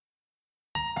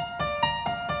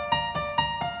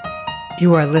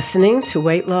You are listening to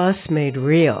Weight Loss Made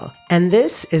Real, and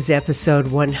this is episode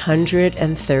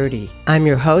 130. I'm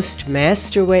your host,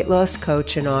 Master Weight Loss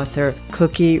Coach and author,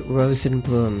 Cookie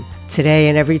Rosenblum. Today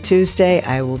and every Tuesday,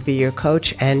 I will be your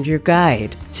coach and your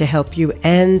guide to help you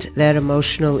end that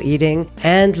emotional eating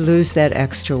and lose that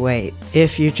extra weight.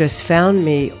 If you just found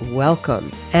me,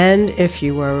 welcome. And if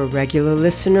you are a regular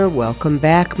listener, welcome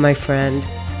back, my friend.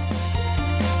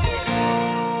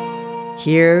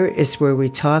 Here is where we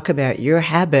talk about your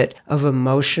habit of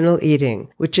emotional eating,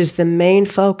 which is the main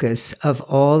focus of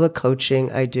all the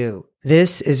coaching I do.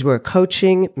 This is where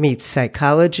coaching meets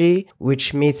psychology,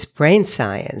 which meets brain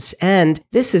science, and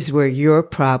this is where your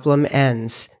problem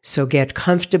ends. So get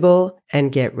comfortable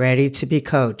and get ready to be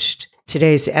coached.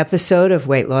 Today's episode of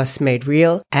Weight Loss Made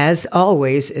Real, as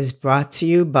always, is brought to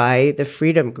you by the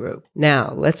Freedom Group.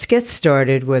 Now, let's get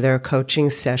started with our coaching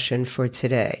session for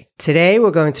today. Today,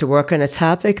 we're going to work on a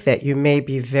topic that you may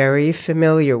be very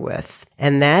familiar with,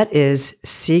 and that is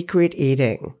secret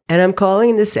eating. And I'm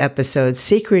calling this episode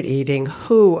Secret Eating,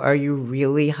 Who Are You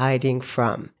Really Hiding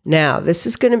From? Now, this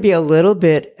is going to be a little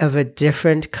bit of a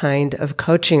different kind of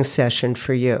coaching session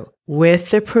for you.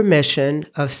 With the permission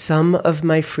of some of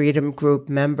my Freedom Group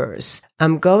members,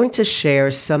 I'm going to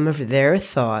share some of their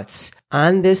thoughts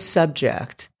on this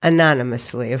subject,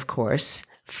 anonymously, of course,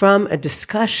 from a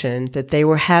discussion that they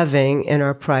were having in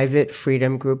our private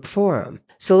Freedom Group forum.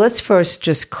 So let's first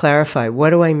just clarify,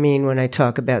 what do I mean when I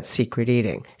talk about secret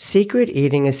eating? Secret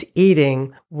eating is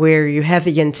eating where you have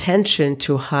the intention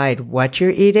to hide what you're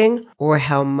eating or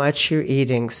how much you're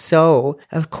eating. So,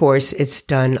 of course, it's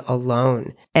done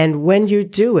alone. And when you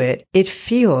do it, it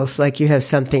feels like you have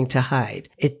something to hide.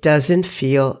 It doesn't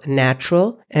feel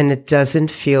natural and it doesn't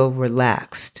feel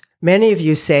relaxed. Many of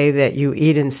you say that you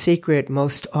eat in secret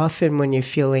most often when you're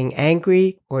feeling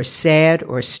angry or sad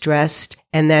or stressed,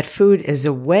 and that food is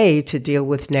a way to deal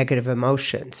with negative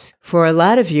emotions. For a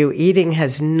lot of you, eating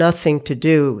has nothing to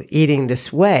do, eating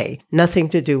this way, nothing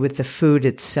to do with the food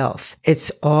itself. It's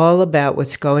all about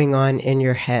what's going on in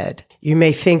your head. You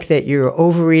may think that you're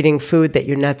overeating food that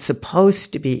you're not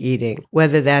supposed to be eating,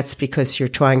 whether that's because you're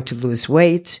trying to lose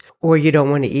weight or you don't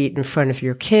want to eat in front of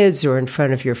your kids or in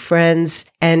front of your friends.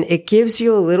 And it gives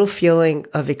you a little feeling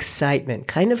of excitement,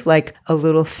 kind of like a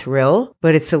little thrill,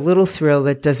 but it's a little thrill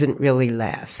that doesn't really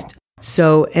last.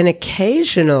 So an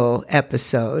occasional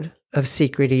episode of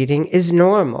secret eating is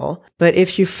normal, but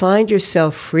if you find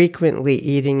yourself frequently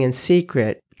eating in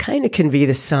secret, kind of can be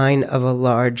the sign of a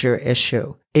larger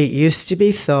issue. It used to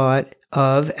be thought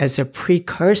of as a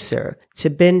precursor to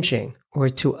binging or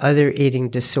to other eating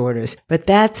disorders, but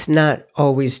that's not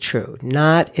always true,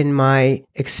 not in my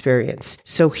experience.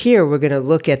 So here we're going to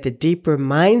look at the deeper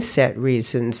mindset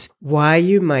reasons why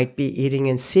you might be eating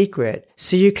in secret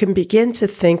so you can begin to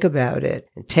think about it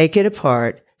and take it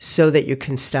apart so that you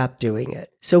can stop doing it.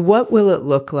 So what will it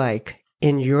look like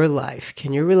in your life?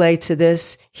 Can you relate to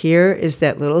this? Here is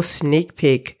that little sneak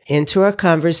peek into our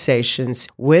conversations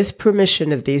with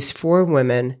permission of these 4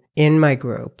 women in my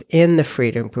group, in the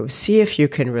Freedom Group. See if you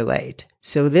can relate.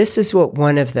 So this is what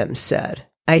one of them said.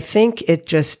 I think it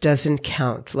just doesn't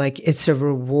count, like it's a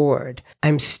reward.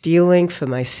 I'm stealing for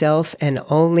myself and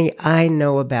only I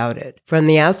know about it. From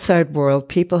the outside world,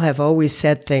 people have always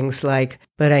said things like,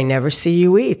 but I never see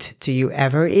you eat. Do you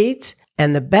ever eat?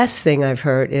 And the best thing I've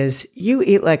heard is, you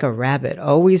eat like a rabbit,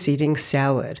 always eating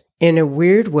salad. In a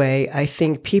weird way, I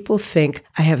think people think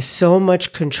I have so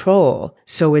much control,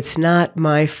 so it's not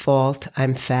my fault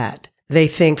I'm fat. They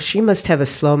think she must have a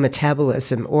slow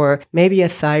metabolism or maybe a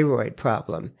thyroid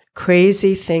problem.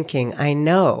 Crazy thinking, I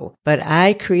know, but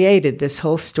I created this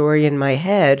whole story in my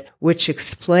head, which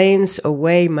explains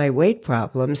away my weight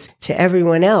problems to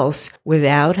everyone else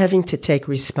without having to take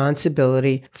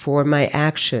responsibility for my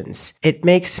actions. It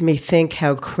makes me think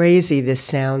how crazy this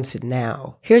sounds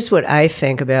now. Here's what I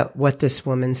think about what this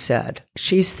woman said.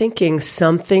 She's thinking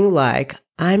something like,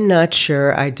 I'm not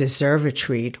sure I deserve a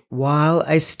treat while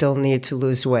I still need to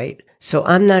lose weight. So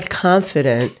I'm not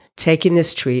confident taking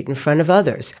this treat in front of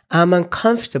others. I'm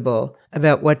uncomfortable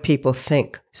about what people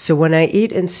think. So when I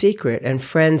eat in secret and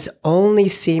friends only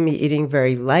see me eating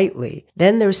very lightly,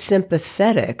 then they're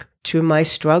sympathetic to my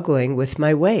struggling with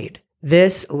my weight.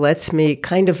 This lets me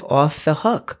kind of off the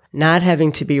hook, not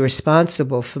having to be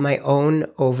responsible for my own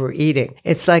overeating.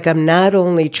 It's like I'm not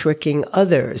only tricking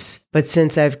others, but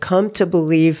since I've come to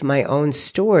believe my own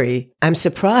story, I'm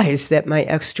surprised that my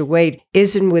extra weight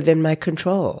isn't within my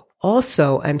control.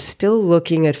 Also, I'm still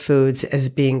looking at foods as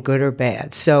being good or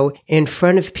bad. So in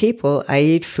front of people, I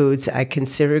eat foods I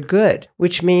consider good,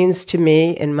 which means to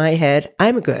me, in my head,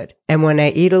 I'm good. And when I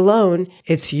eat alone,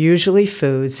 it's usually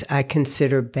foods I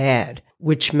consider bad,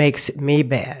 which makes me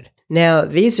bad. Now,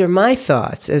 these are my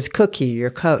thoughts as Cookie, your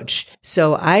coach.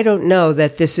 So I don't know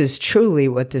that this is truly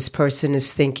what this person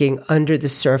is thinking under the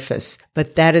surface,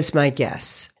 but that is my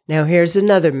guess. Now, here's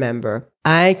another member.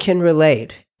 I can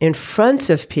relate. In front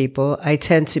of people, I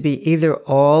tend to be either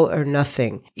all or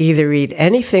nothing, either eat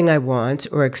anything I want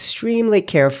or extremely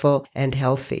careful and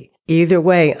healthy. Either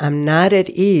way, I'm not at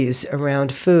ease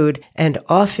around food and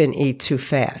often eat too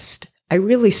fast. I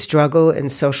really struggle in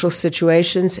social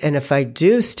situations, and if I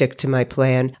do stick to my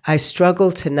plan, I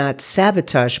struggle to not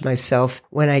sabotage myself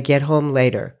when I get home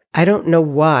later. I don't know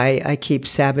why I keep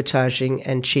sabotaging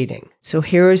and cheating. So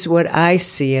here's what I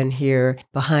see and hear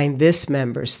behind this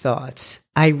member's thoughts.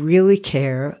 I really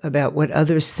care about what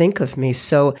others think of me,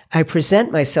 so I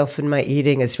present myself in my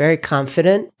eating as very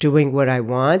confident, doing what I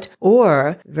want,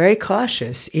 or very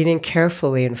cautious, eating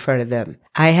carefully in front of them.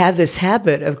 I have this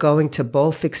habit of going to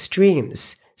both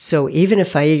extremes. So even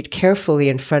if I eat carefully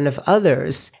in front of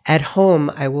others, at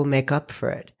home I will make up for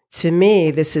it. To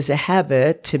me, this is a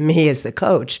habit, to me as the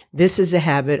coach, this is a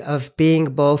habit of being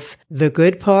both the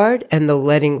good part and the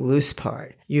letting loose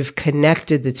part. You've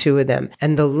connected the two of them.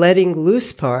 And the letting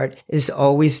loose part is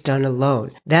always done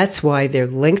alone. That's why they're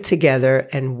linked together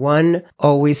and one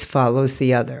always follows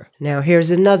the other. Now, here's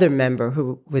another member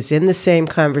who was in the same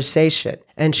conversation.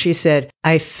 And she said,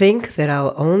 I think that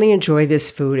I'll only enjoy this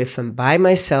food if I'm by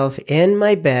myself in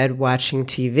my bed watching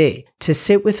TV. To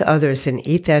sit with others and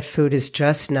eat that food is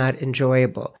just not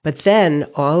enjoyable. But then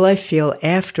all I feel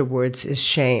afterwards is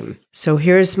shame. So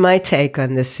here's my take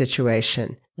on this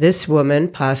situation. This woman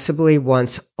possibly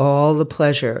wants all the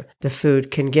pleasure the food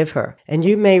can give her. And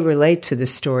you may relate to the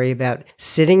story about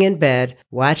sitting in bed,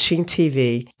 watching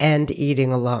TV, and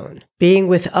eating alone. Being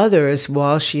with others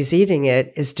while she's eating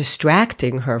it is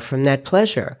distracting her from that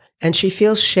pleasure. And she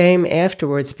feels shame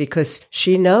afterwards because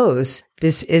she knows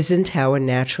this isn't how a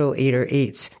natural eater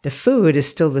eats. The food is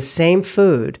still the same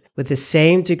food with the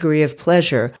same degree of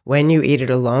pleasure when you eat it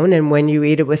alone and when you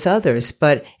eat it with others.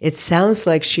 But it sounds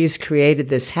like she's created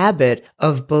this habit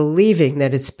of believing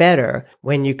that it's better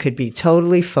when you could be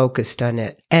totally focused on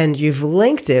it. And you've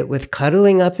linked it with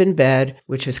cuddling up in bed,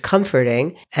 which is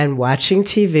comforting, and watching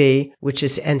TV, which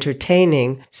is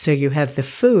entertaining. So you have the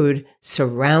food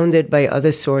surrounded by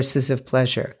other sources of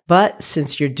pleasure. But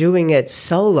since you're doing it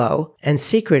solo and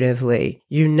secretively,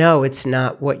 you know it's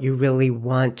not what you really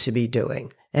want to be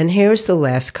doing. And here's the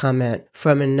last comment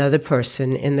from another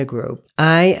person in the group.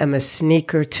 I am a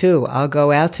sneaker too. I'll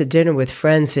go out to dinner with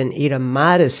friends and eat a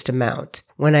modest amount.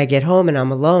 When I get home and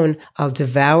I'm alone, I'll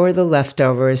devour the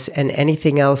leftovers and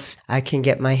anything else I can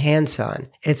get my hands on.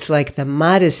 It's like the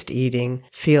modest eating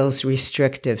feels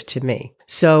restrictive to me.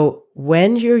 So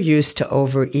when you're used to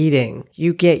overeating,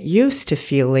 you get used to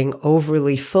feeling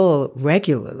overly full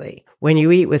regularly. When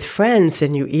you eat with friends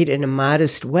and you eat in a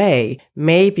modest way,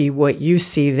 maybe what you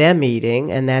see them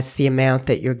eating, and that's the amount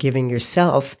that you're giving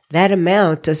yourself, that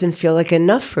amount doesn't feel like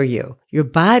enough for you. Your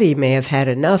body may have had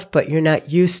enough, but you're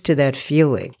not used to that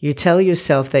feeling. You tell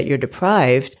yourself that you're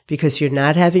deprived because you're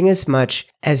not having as much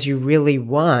as you really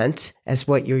want, as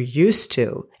what you're used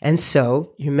to. And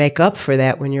so you make up for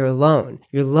that when you're alone.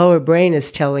 Your lower brain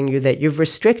is telling you that you've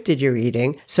restricted your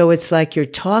eating. So it's like you're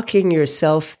talking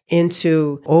yourself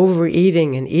into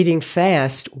overeating and eating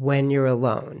fast when you're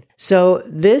alone. So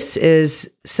this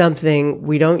is something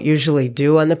we don't usually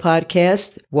do on the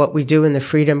podcast. What we do in the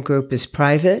Freedom Group is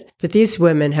private, but these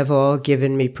women have all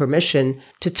given me permission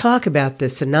to talk about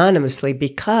this anonymously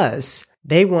because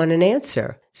they want an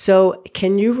answer. So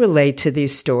can you relate to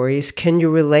these stories? Can you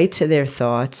relate to their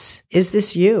thoughts? Is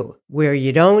this you, where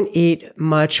you don't eat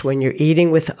much when you're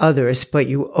eating with others, but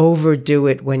you overdo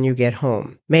it when you get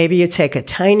home? Maybe you take a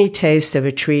tiny taste of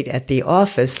a treat at the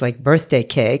office, like birthday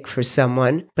cake for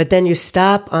someone, but then you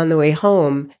stop on the way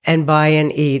home and buy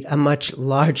and eat a much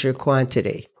larger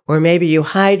quantity. Or maybe you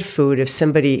hide food if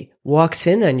somebody walks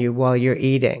in on you while you're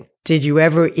eating. Did you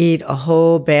ever eat a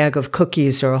whole bag of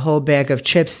cookies or a whole bag of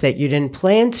chips that you didn't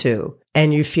plan to,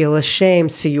 and you feel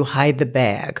ashamed, so you hide the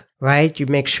bag, right? You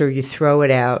make sure you throw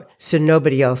it out so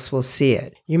nobody else will see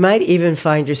it. You might even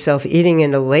find yourself eating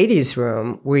in a ladies'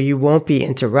 room where you won't be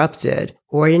interrupted,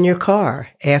 or in your car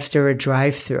after a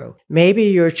drive-through. Maybe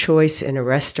your choice in a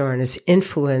restaurant is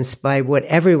influenced by what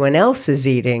everyone else is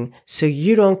eating, so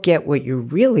you don't get what you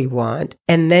really want,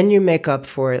 and then you make up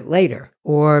for it later.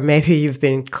 Or maybe you've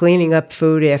been cleaning up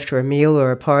food after a meal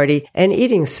or a party and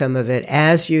eating some of it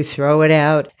as you throw it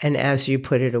out and as you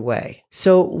put it away.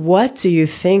 So what do you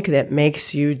think that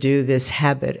makes you do this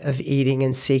habit of eating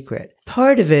in secret?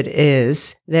 Part of it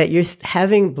is that you're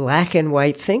having black and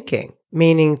white thinking.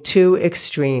 meaning two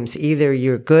extremes. Either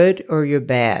you're good or you're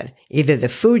bad. Either the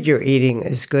food you're eating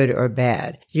is good or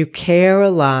bad. You care a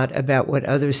lot about what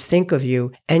others think of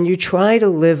you, and you try to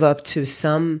live up to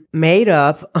some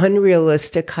made-up,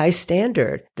 unrealistic high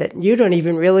standard that you don't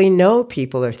even really know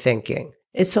people are thinking.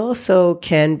 It also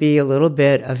can be a little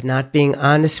bit of not being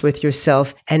honest with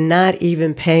yourself and not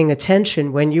even paying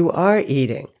attention when you are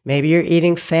eating. Maybe you're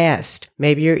eating fast.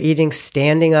 Maybe you're eating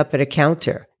standing up at a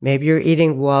counter. Maybe you're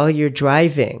eating while you're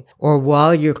driving or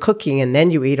while you're cooking, and then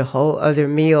you eat a whole other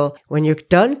meal when you're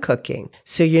done cooking.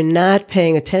 So you're not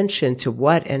paying attention to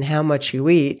what and how much you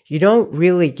eat. You don't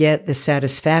really get the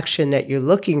satisfaction that you're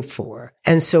looking for.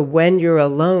 And so when you're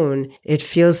alone, it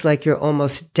feels like you're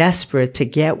almost desperate to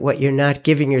get what you're not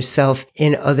giving yourself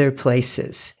in other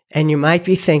places. And you might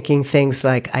be thinking things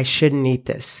like, I shouldn't eat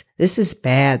this. This is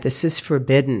bad. This is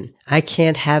forbidden. I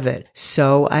can't have it,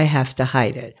 so I have to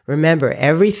hide it. Remember,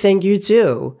 everything you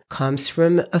do comes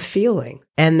from a feeling.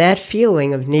 And that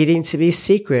feeling of needing to be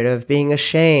secret, of being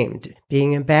ashamed,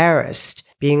 being embarrassed,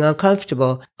 being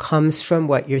uncomfortable, comes from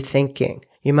what you're thinking.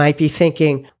 You might be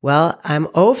thinking, well, I'm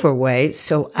overweight,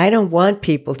 so I don't want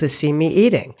people to see me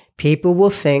eating. People will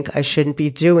think I shouldn't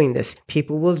be doing this.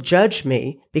 People will judge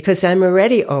me because I'm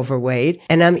already overweight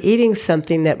and I'm eating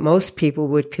something that most people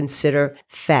would consider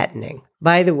fattening.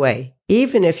 By the way,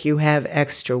 even if you have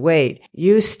extra weight,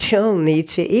 you still need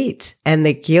to eat. And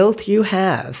the guilt you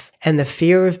have and the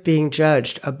fear of being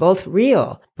judged are both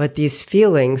real, but these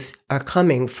feelings are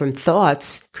coming from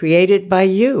thoughts created by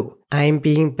you. I'm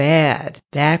being bad.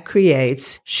 That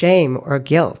creates shame or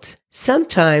guilt.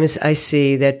 Sometimes I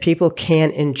see that people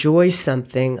can't enjoy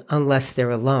something unless they're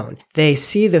alone. They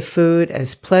see the food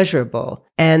as pleasurable,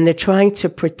 and they're trying to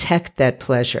protect that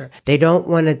pleasure. They don't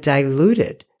want to dilute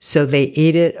it, so they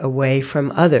eat it away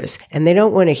from others, and they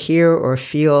don't want to hear or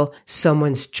feel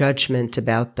someone's judgment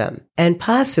about them. And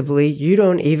possibly you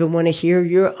don't even want to hear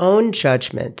your own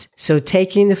judgment. So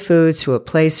taking the food to a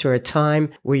place or a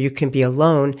time where you can be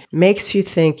alone makes you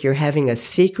think you're having a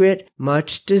secret,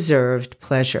 much-deserved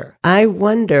pleasure. I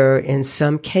wonder in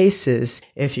some cases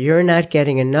if you're not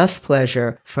getting enough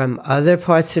pleasure from other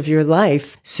parts of your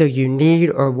life, so you need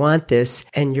or want this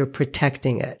and you're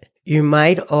protecting it. You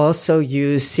might also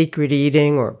use secret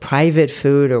eating or private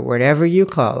food or whatever you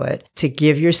call it to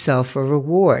give yourself a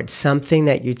reward, something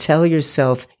that you tell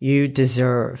yourself you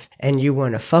deserve, and you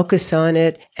want to focus on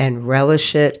it and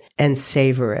relish it and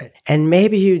savor it. And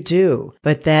maybe you do,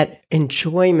 but that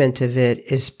enjoyment of it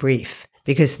is brief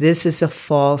because this is a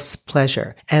false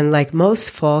pleasure. And like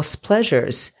most false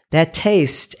pleasures, that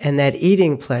taste and that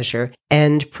eating pleasure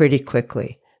end pretty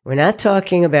quickly. We're not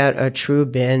talking about a true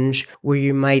binge where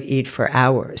you might eat for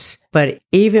hours. But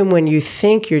even when you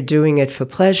think you're doing it for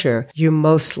pleasure, you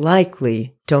most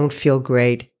likely don't feel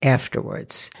great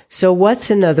afterwards. So what's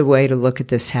another way to look at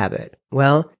this habit?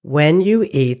 Well, when you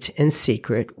eat in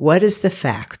secret, what is the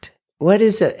fact? What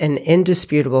is an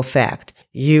indisputable fact?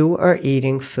 You are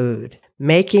eating food.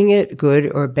 Making it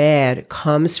good or bad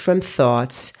comes from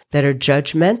thoughts that are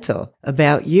judgmental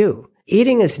about you.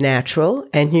 Eating is natural,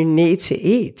 and you need to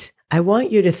eat. I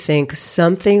want you to think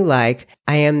something like,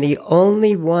 I am the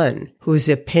only one whose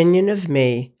opinion of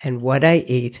me and what I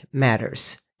eat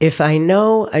matters. If I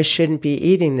know I shouldn't be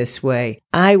eating this way,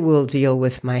 I will deal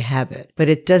with my habit. But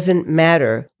it doesn't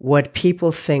matter what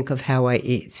people think of how I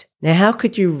eat. Now, how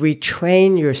could you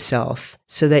retrain yourself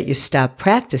so that you stop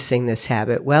practicing this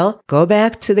habit? Well, go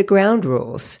back to the ground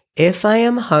rules. If I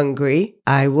am hungry,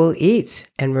 I will eat.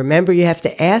 And remember, you have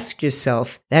to ask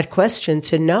yourself that question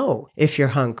to know if you're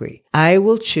hungry. I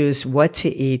will choose what to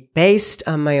eat based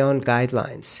on my own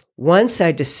guidelines. Once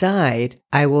I decide,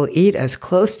 I will eat as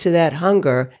close to that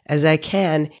hunger as I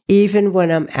can, even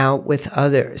when I'm out with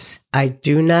others. I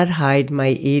do not hide my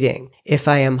eating. If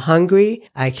I am hungry,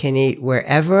 I can eat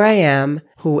wherever I am,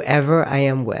 whoever I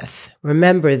am with.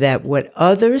 Remember that what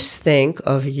others think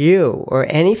of you or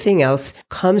anything else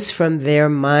comes from their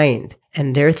mind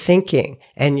and their thinking,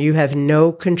 and you have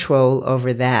no control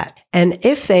over that. And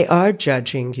if they are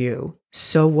judging you,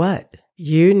 so what?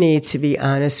 You need to be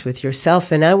honest with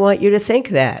yourself, and I want you to think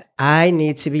that. I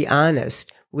need to be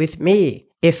honest with me.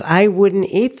 If I wouldn't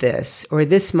eat this or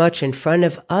this much in front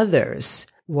of others,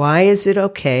 why is it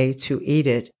okay to eat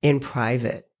it in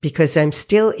private? Because I'm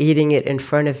still eating it in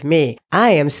front of me.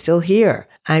 I am still here.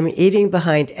 I'm eating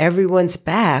behind everyone's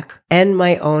back and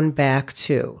my own back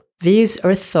too. These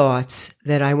are thoughts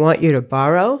that I want you to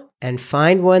borrow and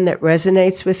find one that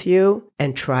resonates with you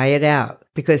and try it out.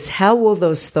 Because how will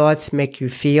those thoughts make you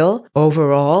feel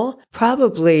overall?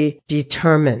 Probably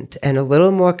determined and a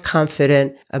little more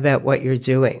confident about what you're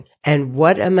doing. And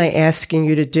what am I asking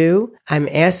you to do? I'm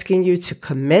asking you to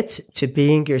commit to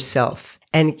being yourself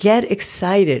and get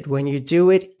excited when you do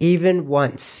it even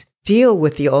once. Deal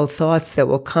with the old thoughts that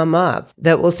will come up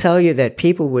that will tell you that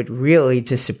people would really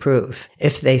disapprove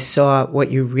if they saw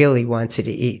what you really wanted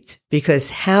to eat.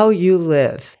 Because how you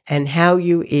live and how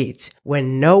you eat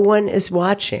when no one is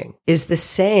watching is the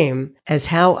same as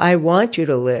how I want you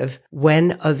to live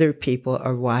when other people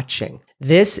are watching.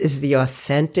 This is the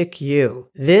authentic you.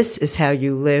 This is how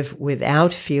you live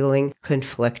without feeling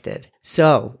conflicted.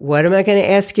 So, what am I going to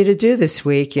ask you to do this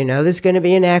week? You know there's going to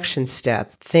be an action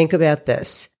step. Think about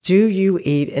this. Do you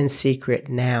eat in secret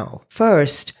now?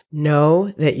 First,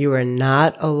 know that you are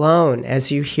not alone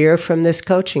as you hear from this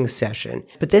coaching session.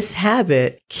 But this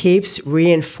habit keeps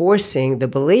reinforcing the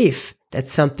belief that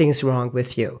something's wrong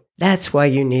with you. That's why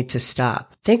you need to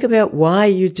stop. Think about why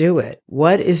you do it.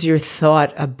 What is your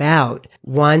thought about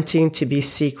wanting to be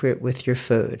secret with your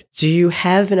food? Do you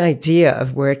have an idea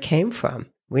of where it came from?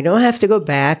 We don't have to go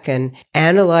back and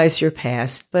analyze your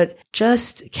past, but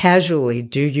just casually,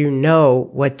 do you know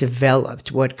what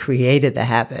developed, what created the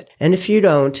habit? And if you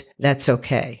don't, that's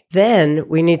okay. Then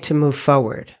we need to move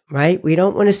forward, right? We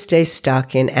don't want to stay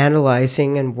stuck in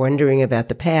analyzing and wondering about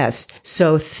the past.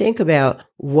 So think about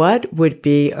what would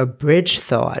be a bridge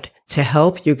thought to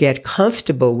help you get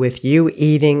comfortable with you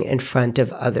eating in front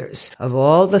of others. Of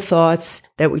all the thoughts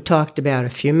that we talked about a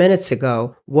few minutes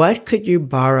ago, what could you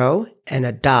borrow and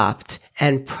adopt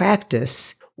and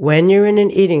practice when you're in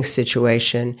an eating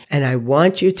situation? And I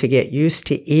want you to get used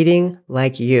to eating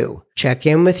like you. Check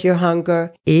in with your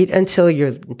hunger, eat until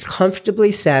you're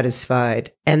comfortably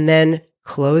satisfied, and then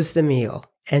close the meal.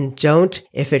 And don't,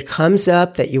 if it comes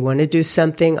up that you want to do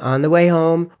something on the way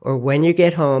home or when you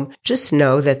get home, just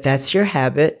know that that's your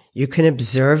habit. You can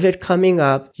observe it coming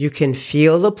up. You can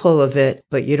feel the pull of it,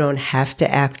 but you don't have to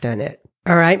act on it.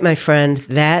 All right, my friend,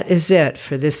 that is it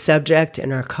for this subject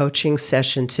in our coaching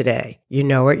session today. You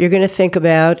know what you're going to think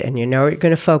about and you know what you're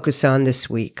going to focus on this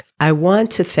week. I want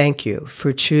to thank you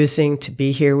for choosing to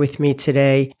be here with me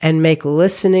today and make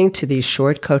listening to these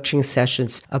short coaching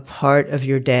sessions a part of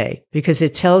your day, because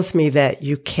it tells me that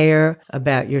you care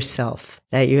about yourself,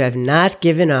 that you have not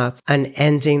given up on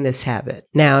ending this habit.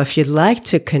 Now, if you'd like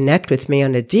to connect with me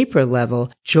on a deeper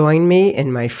level, join me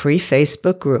in my free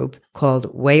Facebook group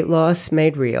called Weight Loss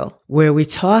Made Real, where we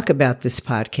talk about this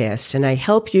podcast and I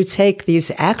help you take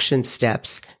these action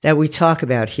steps that we talk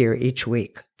about here each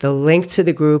week. The link to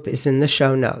the group is in the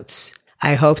show notes.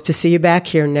 I hope to see you back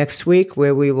here next week,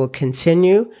 where we will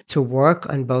continue to work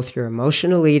on both your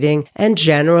emotional eating and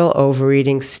general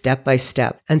overeating step by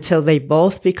step until they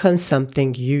both become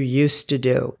something you used to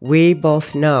do. We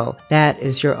both know that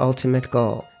is your ultimate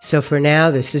goal. So for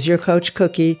now, this is your Coach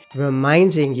Cookie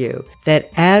reminding you that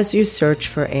as you search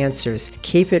for answers,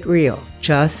 keep it real,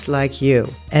 just like you.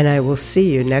 And I will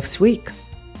see you next week.